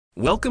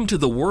Welcome to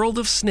the world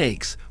of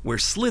snakes, where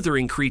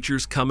slithering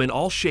creatures come in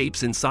all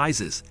shapes and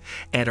sizes,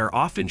 and are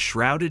often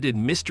shrouded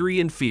in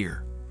mystery and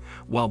fear.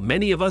 While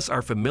many of us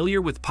are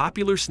familiar with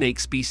popular snake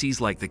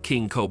species like the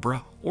king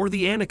cobra or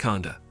the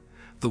anaconda,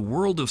 the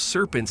world of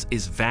serpents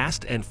is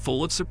vast and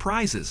full of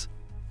surprises.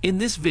 In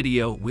this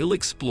video, we'll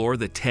explore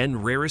the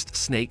 10 rarest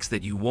snakes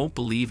that you won't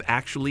believe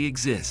actually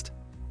exist.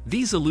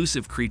 These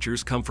elusive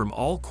creatures come from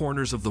all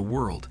corners of the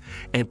world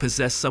and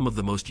possess some of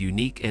the most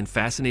unique and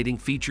fascinating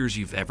features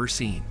you've ever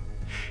seen.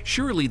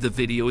 Surely the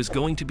video is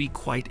going to be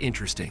quite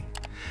interesting.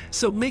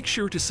 So make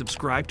sure to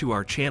subscribe to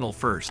our channel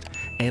first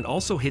and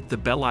also hit the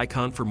bell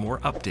icon for more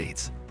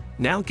updates.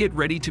 Now get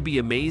ready to be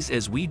amazed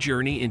as we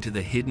journey into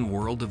the hidden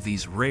world of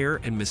these rare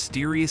and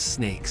mysterious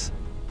snakes.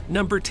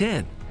 Number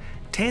 10.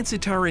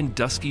 Tansitaran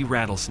dusky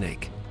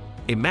rattlesnake.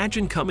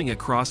 Imagine coming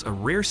across a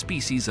rare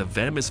species of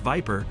venomous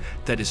viper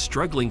that is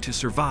struggling to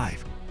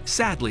survive.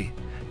 Sadly,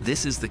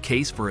 this is the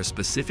case for a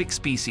specific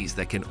species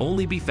that can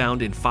only be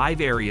found in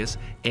 5 areas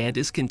and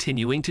is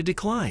continuing to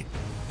decline.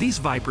 These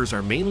vipers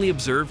are mainly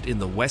observed in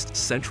the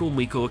west-central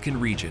Michoacan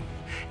region,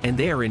 and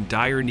they are in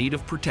dire need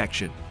of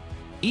protection.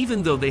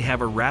 Even though they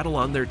have a rattle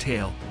on their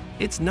tail,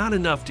 it's not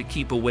enough to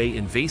keep away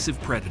invasive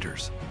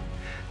predators.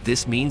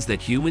 This means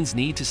that humans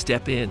need to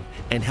step in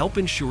and help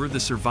ensure the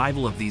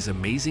survival of these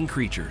amazing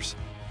creatures.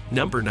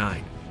 Number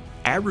 9.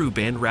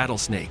 Aruban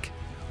rattlesnake.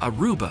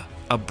 Aruba,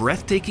 a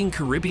breathtaking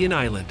Caribbean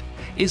island,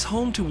 is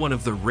home to one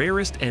of the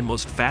rarest and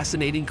most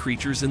fascinating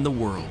creatures in the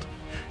world,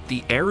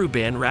 the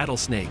Aruban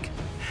rattlesnake.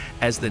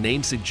 As the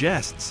name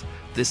suggests,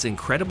 this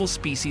incredible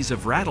species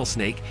of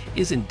rattlesnake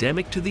is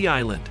endemic to the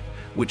island,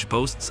 which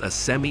boasts a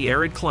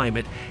semi-arid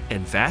climate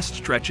and vast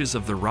stretches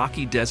of the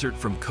rocky desert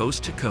from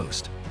coast to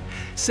coast.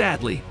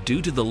 Sadly,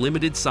 due to the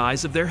limited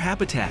size of their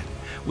habitat,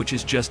 which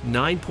is just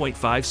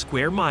 9.5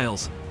 square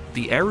miles,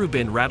 the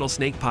Aruban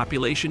rattlesnake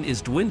population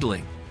is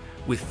dwindling,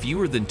 with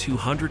fewer than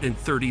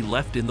 230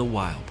 left in the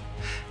wild.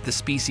 The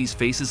species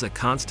faces a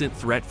constant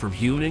threat from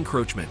human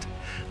encroachment,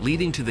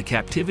 leading to the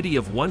captivity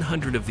of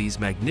 100 of these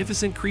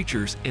magnificent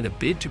creatures in a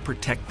bid to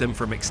protect them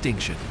from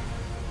extinction.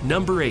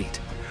 Number 8.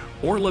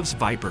 Orlov's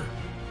viper.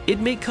 It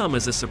may come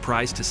as a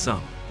surprise to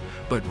some,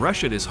 but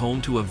Russia is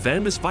home to a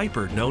venomous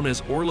viper known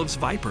as Orlov's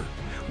viper,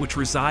 which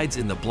resides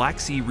in the Black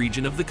Sea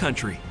region of the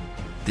country.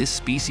 This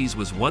species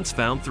was once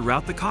found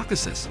throughout the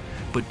Caucasus,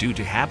 but due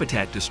to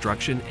habitat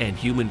destruction and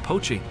human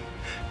poaching,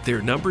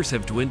 their numbers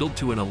have dwindled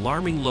to an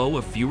alarming low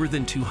of fewer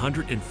than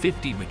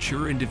 250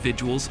 mature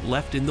individuals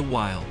left in the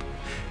wild.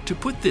 To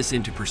put this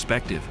into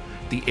perspective,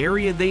 the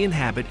area they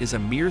inhabit is a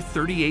mere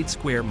 38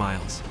 square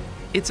miles.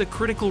 It's a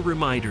critical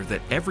reminder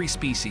that every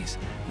species,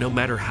 no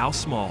matter how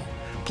small,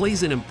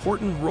 plays an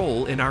important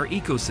role in our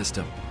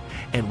ecosystem,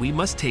 and we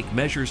must take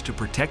measures to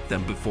protect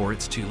them before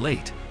it's too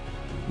late.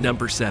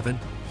 Number 7.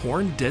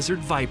 Horned desert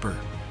viper.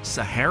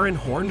 Saharan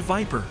horned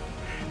viper,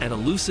 an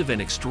elusive and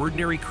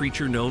extraordinary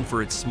creature known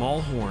for its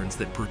small horns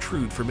that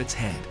protrude from its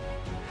head.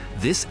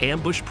 This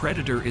ambush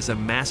predator is a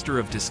master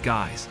of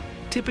disguise,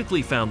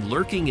 typically found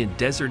lurking in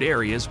desert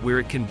areas where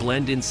it can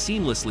blend in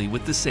seamlessly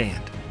with the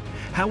sand.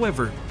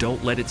 However,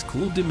 don't let its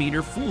cool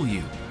demeanor fool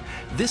you.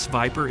 This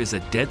viper is a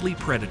deadly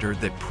predator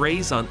that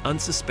preys on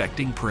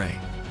unsuspecting prey,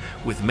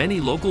 with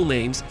many local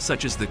names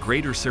such as the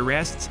greater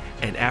Rarest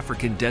and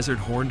African desert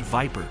horned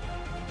viper.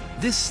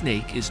 This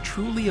snake is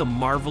truly a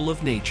marvel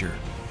of nature.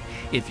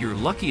 If you're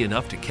lucky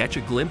enough to catch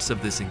a glimpse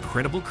of this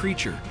incredible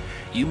creature,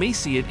 you may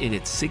see it in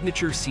its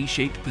signature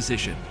C-shaped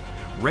position,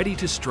 ready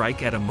to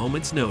strike at a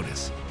moment's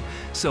notice.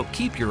 So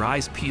keep your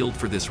eyes peeled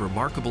for this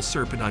remarkable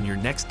serpent on your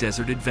next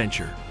desert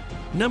adventure.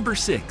 Number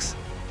 6.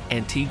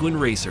 Antiguan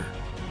racer.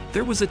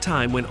 There was a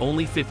time when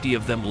only 50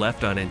 of them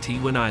left on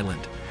Antiguan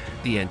Island.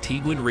 The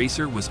Antiguan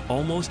racer was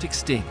almost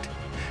extinct,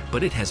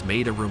 but it has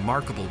made a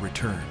remarkable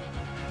return.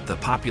 The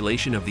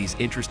population of these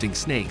interesting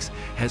snakes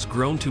has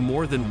grown to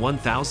more than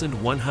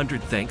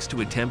 1,100 thanks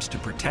to attempts to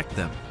protect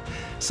them,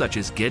 such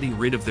as getting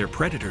rid of their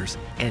predators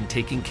and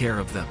taking care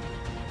of them.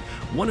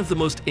 One of the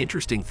most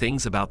interesting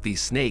things about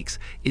these snakes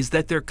is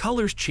that their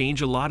colors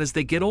change a lot as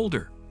they get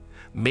older.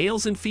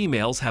 Males and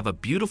females have a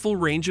beautiful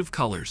range of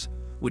colors,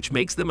 which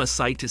makes them a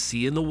sight to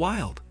see in the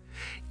wild.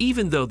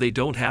 Even though they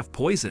don't have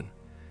poison,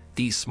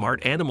 these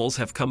smart animals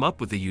have come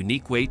up with a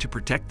unique way to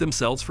protect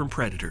themselves from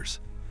predators.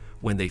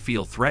 When they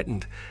feel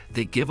threatened,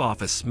 they give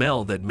off a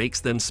smell that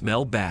makes them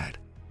smell bad.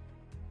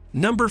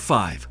 Number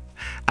 5.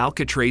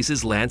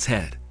 Alcatraz's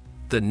lancehead.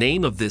 The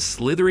name of this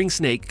slithering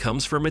snake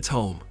comes from its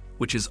home,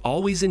 which is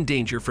always in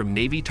danger from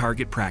Navy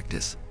target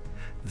practice.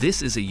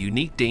 This is a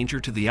unique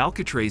danger to the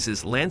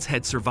Alcatraz's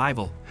lancehead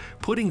survival,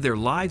 putting their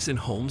lives and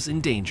homes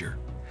in danger.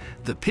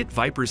 The pit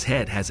viper's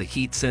head has a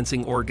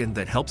heat-sensing organ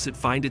that helps it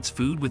find its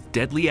food with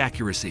deadly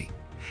accuracy.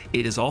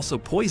 It is also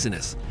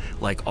poisonous,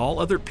 like all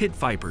other pit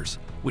vipers,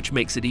 which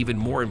makes it even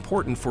more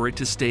important for it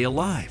to stay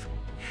alive.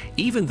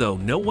 Even though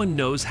no one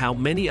knows how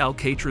many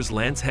Alcatraz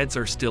lanceheads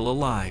are still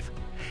alive,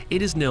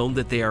 it is known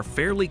that they are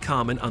fairly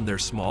common on their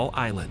small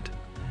island.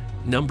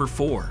 Number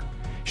 4.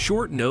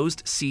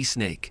 Short-nosed sea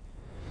snake.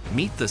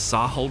 Meet the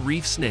Sahel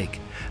reef snake,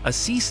 a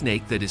sea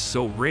snake that is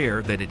so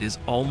rare that it is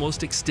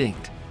almost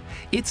extinct.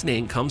 Its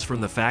name comes from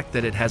the fact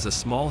that it has a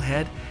small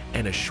head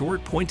and a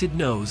short pointed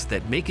nose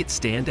that make it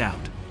stand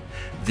out.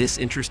 This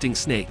interesting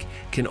snake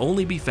can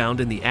only be found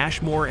in the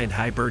Ashmore and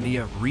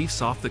Hibernia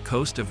reefs off the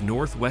coast of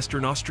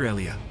northwestern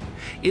Australia.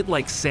 It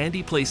likes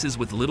sandy places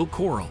with little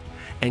coral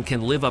and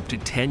can live up to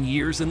 10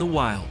 years in the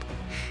wild.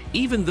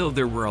 Even though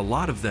there were a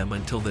lot of them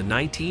until the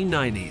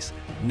 1990s,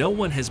 no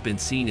one has been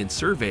seen in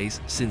surveys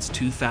since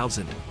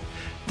 2000.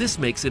 This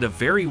makes it a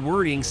very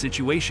worrying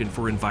situation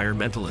for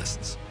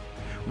environmentalists.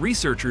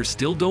 Researchers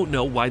still don't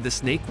know why the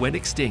snake went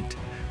extinct,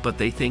 but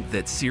they think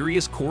that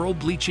serious coral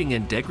bleaching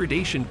and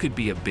degradation could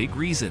be a big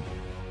reason.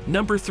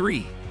 Number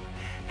 3.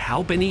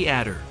 Albany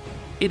adder.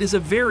 It is a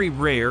very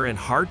rare and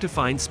hard to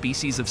find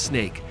species of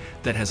snake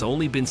that has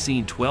only been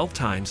seen 12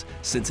 times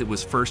since it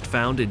was first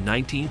found in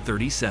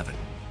 1937.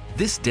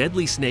 This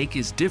deadly snake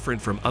is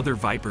different from other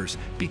vipers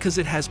because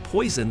it has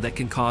poison that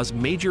can cause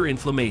major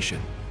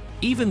inflammation.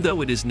 Even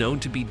though it is known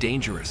to be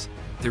dangerous,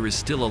 there is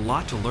still a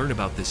lot to learn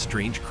about this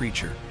strange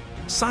creature.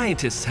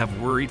 Scientists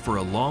have worried for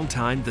a long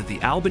time that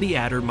the Albany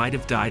adder might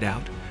have died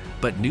out,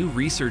 but new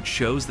research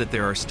shows that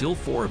there are still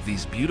 4 of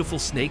these beautiful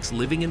snakes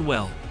living and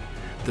well.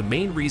 The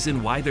main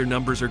reason why their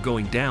numbers are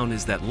going down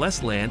is that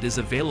less land is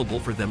available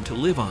for them to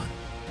live on.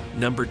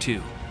 Number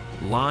 2.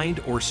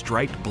 Lined or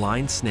striped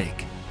blind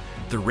snake.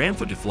 The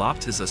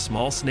Rarest is a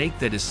small snake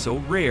that is so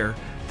rare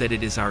that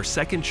it is our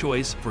second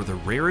choice for the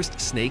rarest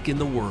snake in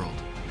the world.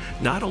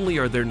 Not only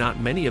are there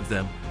not many of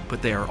them,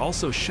 but they are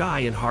also shy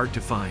and hard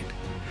to find.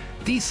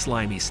 These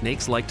slimy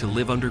snakes like to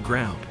live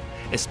underground,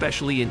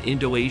 especially in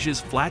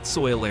Indonesia's flat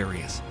soil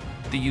areas.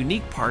 The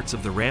unique parts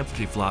of the Rarest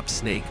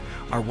snake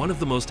are one of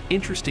the most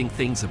interesting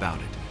things about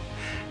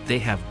it. They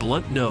have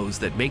blunt nose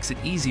that makes it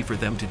easy for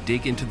them to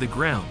dig into the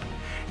ground,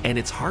 and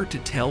it's hard to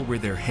tell where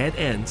their head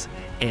ends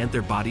and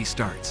their body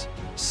starts.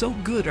 So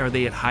good are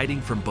they at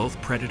hiding from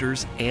both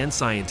predators and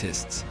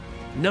scientists.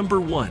 Number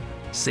 1.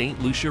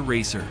 St. Lucia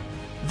racer.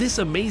 This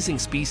amazing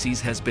species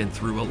has been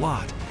through a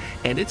lot,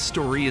 and its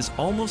story is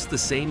almost the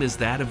same as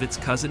that of its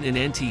cousin in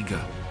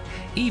Antigua.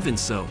 Even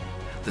so,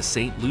 the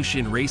St.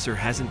 Lucian racer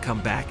hasn't come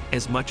back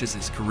as much as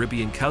its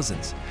Caribbean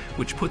cousins,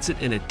 which puts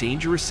it in a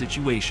dangerous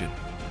situation.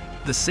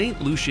 The St.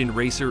 Lucian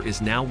racer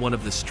is now one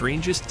of the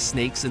strangest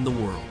snakes in the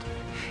world.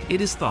 It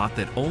is thought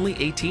that only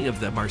 18 of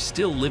them are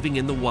still living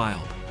in the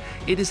wild.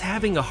 It is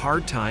having a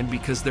hard time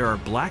because there are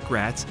black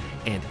rats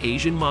and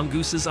Asian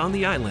mongooses on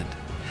the island.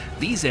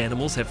 These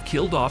animals have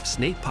killed off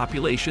snake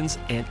populations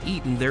and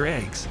eaten their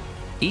eggs.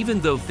 Even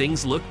though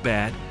things look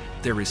bad,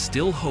 there is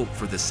still hope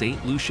for the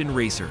St. Lucian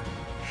racer.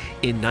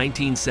 In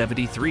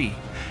 1973,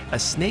 a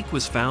snake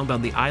was found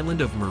on the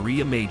island of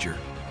Maria Major.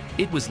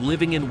 It was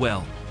living and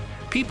well.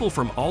 People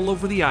from all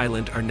over the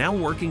island are now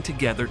working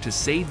together to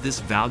save this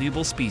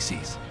valuable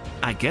species.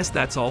 I guess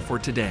that's all for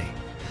today.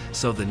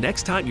 So the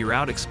next time you're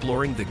out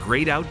exploring the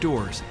great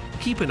outdoors,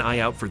 keep an eye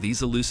out for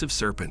these elusive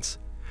serpents.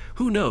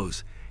 Who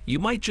knows, you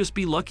might just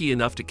be lucky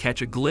enough to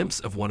catch a glimpse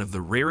of one of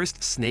the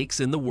rarest snakes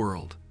in the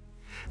world.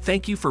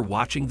 Thank you for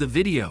watching the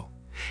video.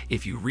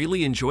 If you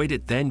really enjoyed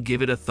it, then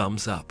give it a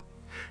thumbs up.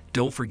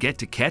 Don't forget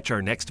to catch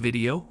our next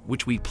video,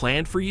 which we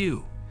planned for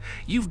you.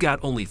 You've got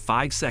only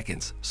 5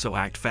 seconds, so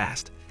act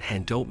fast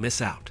and don't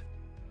miss out.